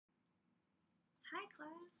Hi,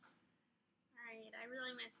 class. Alright, I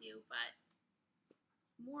really miss you, but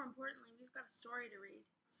more importantly, we've got a story to read.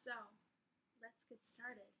 So, let's get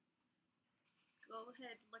started. Go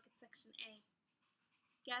ahead, look at section A.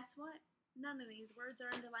 Guess what? None of these words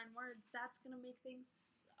are underlined words. That's going to make things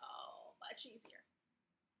so much easier.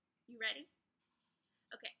 You ready?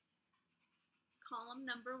 Okay. Column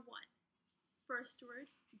number 1. First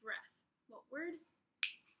word, breath. What word?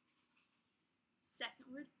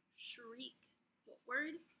 Second word, shriek. What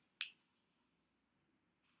word?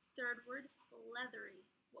 Third word, leathery.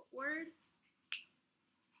 What word?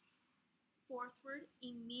 Fourth word,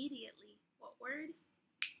 immediately. What word?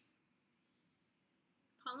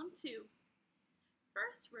 Column 2.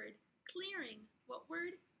 First word, clearing. What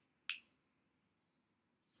word?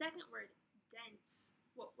 Second word, dense.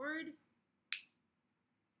 What word?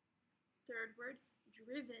 Third word,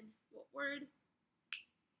 driven. What word?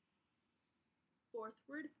 Fourth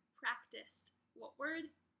word, practiced. What word?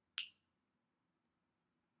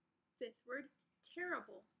 Fifth word,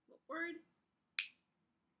 terrible. What word?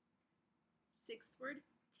 Sixth word,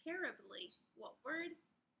 terribly. What word?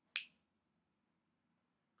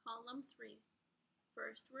 Column 3.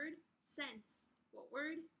 First word, sense. What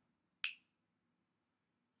word?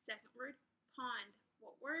 Second word, pond.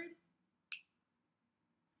 What word?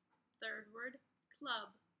 Third word,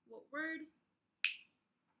 club. What word?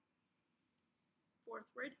 Fourth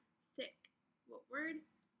word, thick. What word?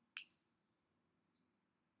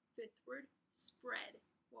 Fifth word, spread.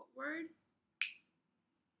 What word?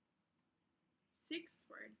 Sixth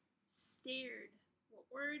word, stared. What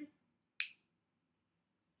word?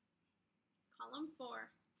 Column 4.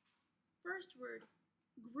 First word,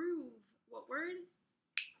 groove. What word?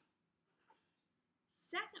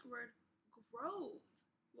 Second word, grove.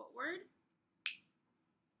 What word?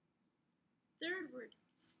 Third word,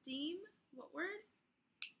 steam. What word?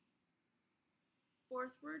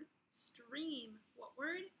 Fourth word, stream. What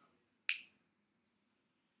word?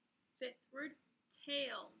 Fifth word,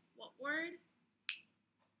 tail. What word?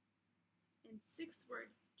 And sixth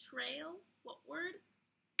word, trail. What word?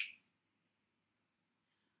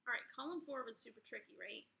 Alright, column 4 was super tricky,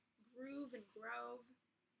 right? Groove and grove,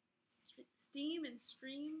 steam and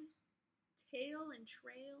stream, tail and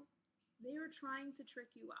trail. They are trying to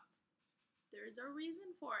trick you up. There's a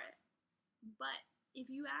reason for it. But if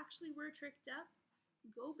you actually were tricked up,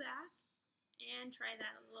 go back and try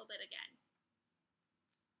that a little bit again.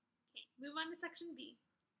 Okay, move on to section B,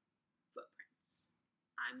 footprints.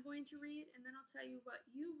 I'm going to read, and then I'll tell you what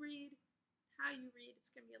you read, how you read. It's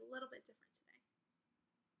going to be a little bit different today.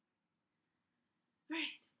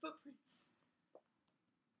 Alright, footprints.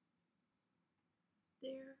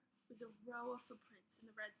 There was a row of footprints in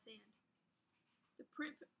the red sand. The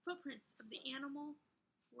footprints of the animal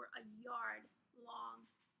were a yard long.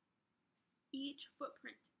 Each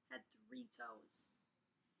footprint had 3 toes.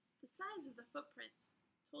 The size of the footprints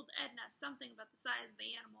told Edna something about the size of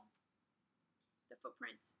the animal. The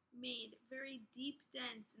footprints made very deep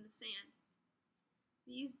dents in the sand.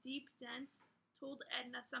 These deep dents told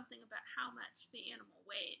Edna something about how much the animal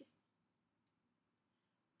weighed.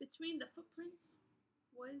 Between the footprints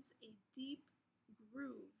was a deep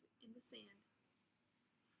groove in the sand.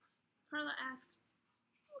 Carla asked,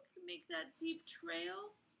 "What could make that deep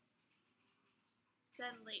trail?"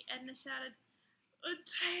 Suddenly, Edna shouted, "A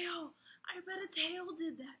tail! I bet a tail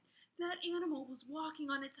did that. That animal was walking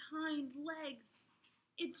on its hind legs.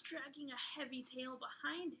 It's dragging a heavy tail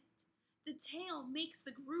behind it. The tail makes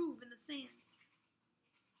the groove in the sand."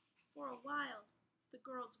 For a while, the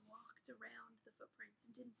girls walked around the footprints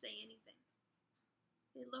and didn't say anything.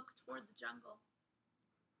 They looked toward the jungle.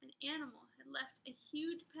 An animal had left a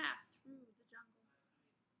huge path through the jungle.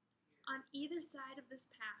 On either side of this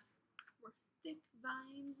path were thick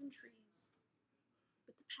vines and trees,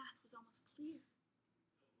 but the path was almost clear.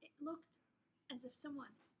 It looked as if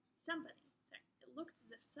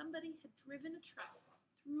somebody had driven a truck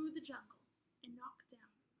through the jungle and knocked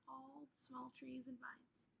down all the small trees and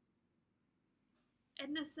vines.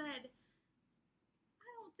 Edna said, "I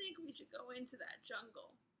don't think we should go into that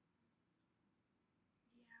jungle."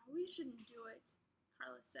 "Yeah, we shouldn't do it,"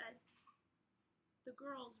 Carla said. The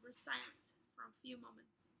girls were silent for a few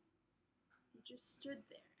moments. They just stood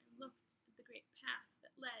there and looked at the great path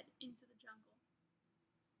that led into the jungle.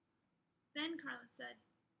 Then Carla said,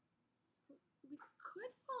 "We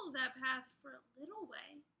could follow that path for a little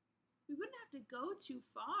way. We wouldn't have to go too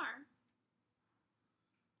far."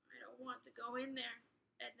 "I don't want to go in there,"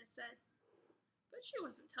 Edna said. But she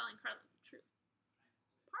wasn't telling Carla the truth.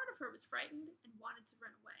 Part of her was frightened and wanted to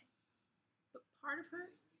run away. But part of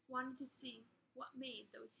her wanted to see what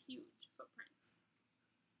made those huge footprints.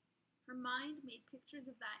 Her mind made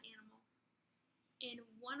pictures of that animal. In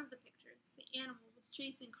one of the pictures, the animal was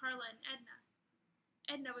chasing Carla and Edna.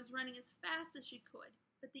 Edna was running as fast as she could,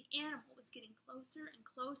 but the animal was getting closer and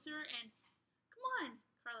closer and, "Come on,"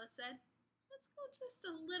 Carla said. "Let's go just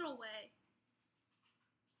a little way."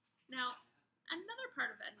 Now, another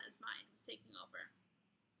part of Edna's mind was taking over.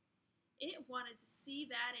 It wanted to see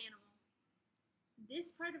that animal.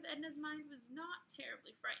 This part of Edna's mind was not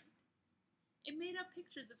terribly frightened. It made up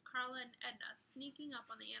pictures of Carla and Edna sneaking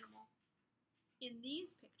up on the animal. In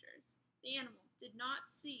these pictures, the animal did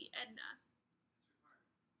not see Edna.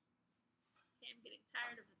 Okay, I'm getting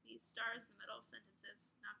tired of these stars in the middle of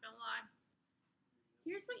sentences, not gonna lie.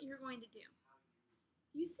 Here's what you're going to do.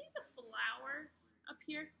 You see the flower up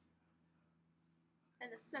here?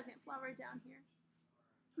 And the second flower down here?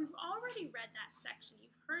 We've already read that section.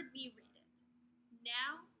 You've heard me read it.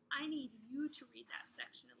 Now, I need you to read that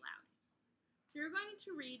section aloud. You're going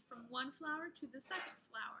to read from one flower to the second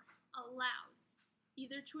flower, aloud,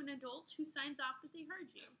 either to an adult who signs off that they heard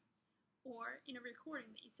you, or in a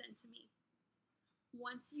recording that you send to me.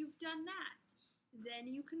 Once you've done that, then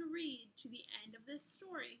you can read to the end of this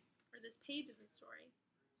story, or this page of the story.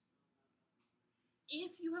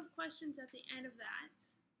 If you have questions at the end of that,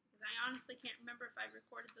 because I honestly can't remember if I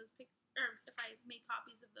recorded those or if I made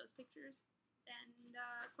copies of those pictures, and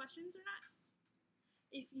questions or not.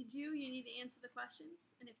 If you do, you need to answer the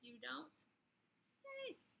questions, and if you don't,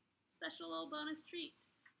 hey, special little bonus treat.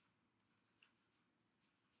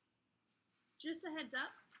 Just a heads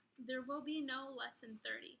up, there will be no lesson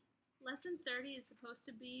 30. Lesson 30 is supposed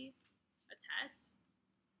to be a test,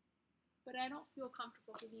 but I don't feel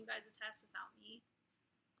comfortable giving you guys a test without me.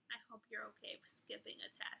 I hope you're okay with skipping a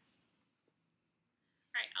test.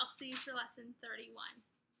 Alright, I'll see you for lesson 31.